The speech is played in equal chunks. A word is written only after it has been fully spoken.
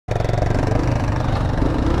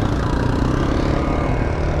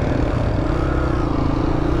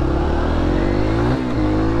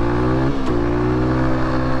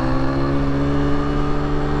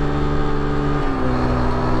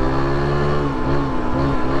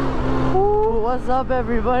What's up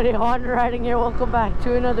everybody, Honda Riding here, welcome back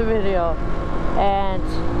to another video. And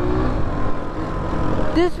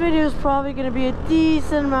this video is probably going to be a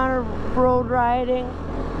decent amount of road riding.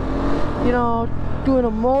 You know, doing a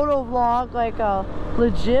moto vlog, like a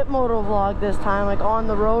legit moto vlog this time, like on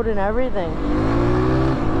the road and everything.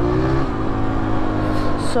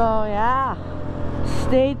 So yeah,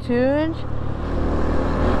 stay tuned.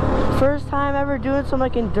 First time ever doing some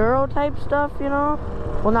like enduro type stuff, you know.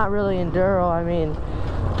 Well, not really enduro, I mean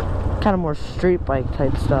kind of more street bike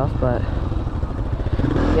type stuff, but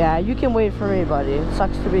yeah, you can wait for me, buddy. It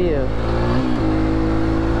sucks to be you.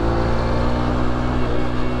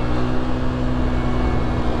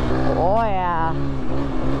 Oh yeah,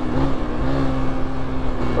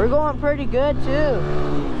 we're going pretty good too.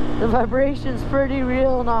 The vibration's pretty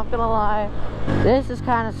real, not gonna lie. This is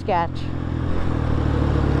kind of sketch.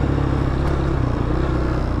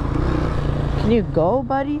 Can you go,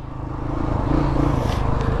 buddy?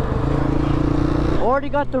 Already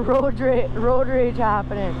got the road rage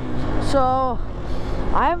happening. So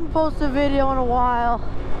I haven't posted a video in a while.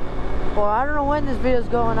 Well, I don't know when this video is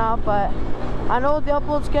going out, but I know the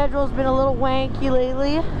upload schedule has been a little wanky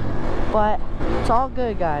lately, but it's all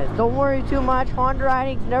good, guys. Don't worry too much. Honda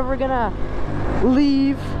Riding's never gonna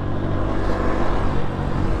leave.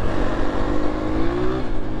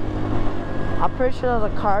 I'm pretty sure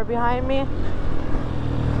there's a car behind me.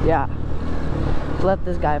 Yeah, let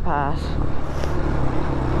this guy pass.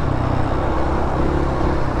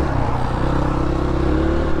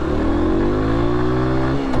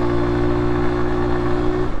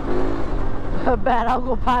 I bet I'll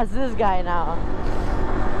go past this guy now.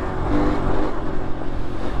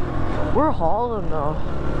 We're hauling though,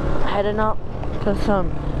 heading up to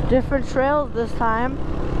some different trails this time.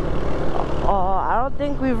 I don't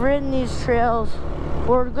think we've ridden these trails.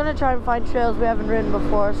 We're gonna try and find trails we haven't ridden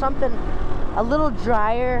before. Something a little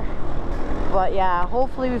drier, but yeah,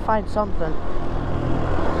 hopefully we find something.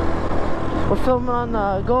 We're filming on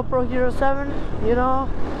the GoPro Hero 7, you know.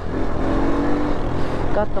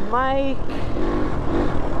 Got the mic.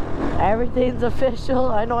 Everything's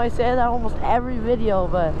official. I know I say that almost every video,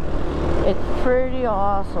 but it's pretty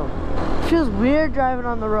awesome. It feels weird driving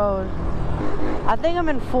on the road. I think I'm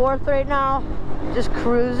in 4th right now, just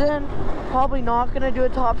cruising. Probably not gonna do a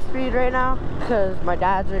top speed right now because my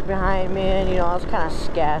dad's right behind me, and you know, it's kind of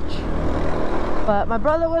sketch. But my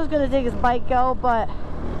brother was gonna take his bike out, but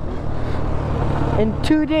in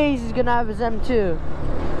 2 days he's gonna have his M2,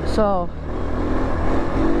 so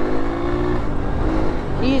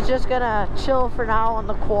he's just gonna chill for now on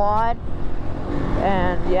the quad.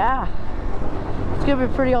 And yeah, it's gonna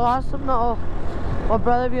be pretty awesome though. My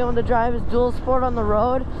brother being able to drive his dual sport on the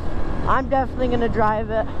road. I'm definitely gonna drive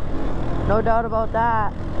it, no doubt about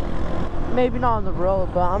that. Maybe not on the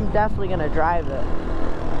road, but I'm definitely gonna drive it.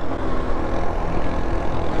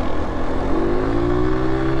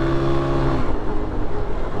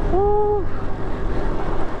 Woo.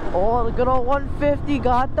 Oh, the good old 150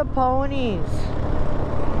 got the ponies.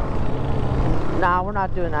 Nah, we're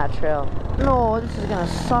not doing that trail. No, this is gonna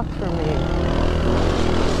suck for me.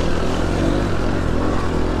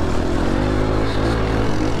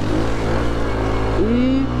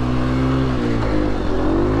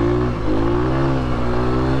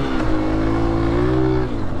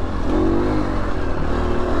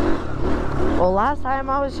 Well, last time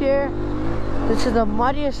I was here, this is the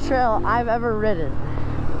muddiest trail I've ever ridden.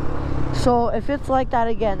 So if it's like that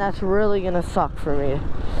again, that's really gonna suck for me.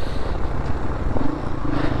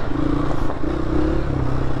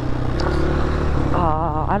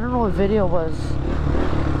 I don't know what video was.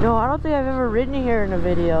 No, I don't think I've ever ridden here in a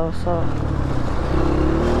video, so.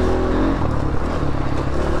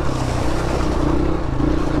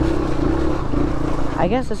 I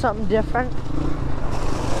guess it's something different.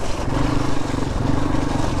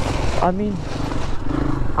 I mean,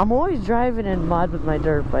 I'm always driving in mud with my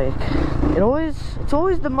dirt bike. It's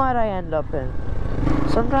always the mud I end up in.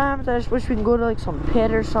 Sometimes I just wish we can go to like some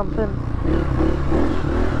pit or something.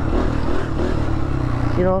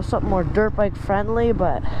 You know, something more dirt bike friendly,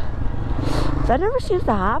 but that never seems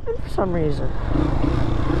to happen for some reason.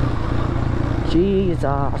 Jesus.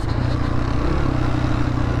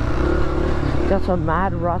 Got some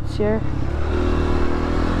mad ruts here.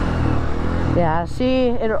 Yeah, see,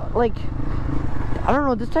 it like, I don't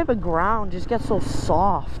know, this type of ground just gets so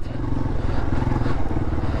soft.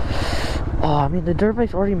 Oh, I mean, the dirt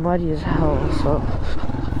bike's already muddy as hell, so.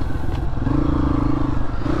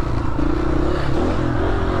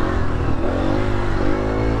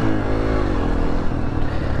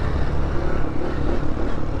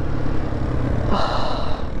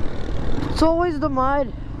 It's always the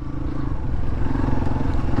mud.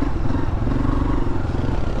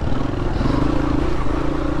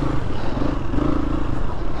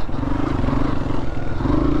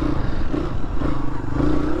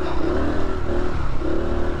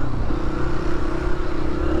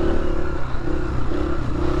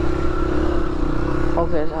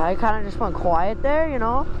 because I kind of just went quiet there, you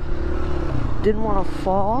know. Didn't want to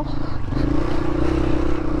fall.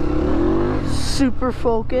 Super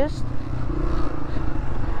focused.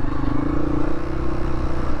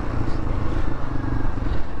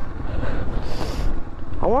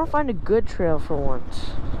 I want to find a good trail for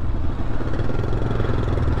once.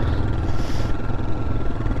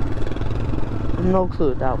 No clue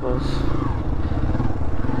what that was.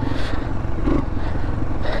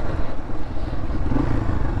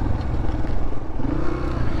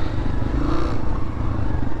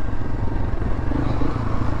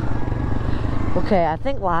 Okay, I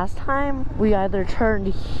think last time we either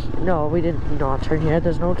turned, no, we did not turn here,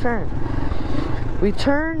 there's no turn. We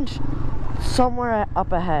turned somewhere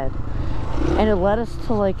up ahead, and it led us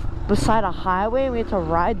to like beside a highway, and we had to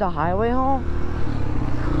ride the highway home.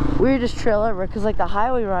 We were just trail over, because like the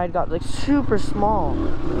highway ride got like super small.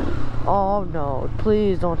 Oh no,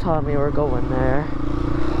 please don't tell me we're going there.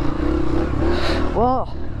 Well,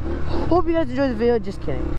 hope you guys enjoyed the video, just kidding.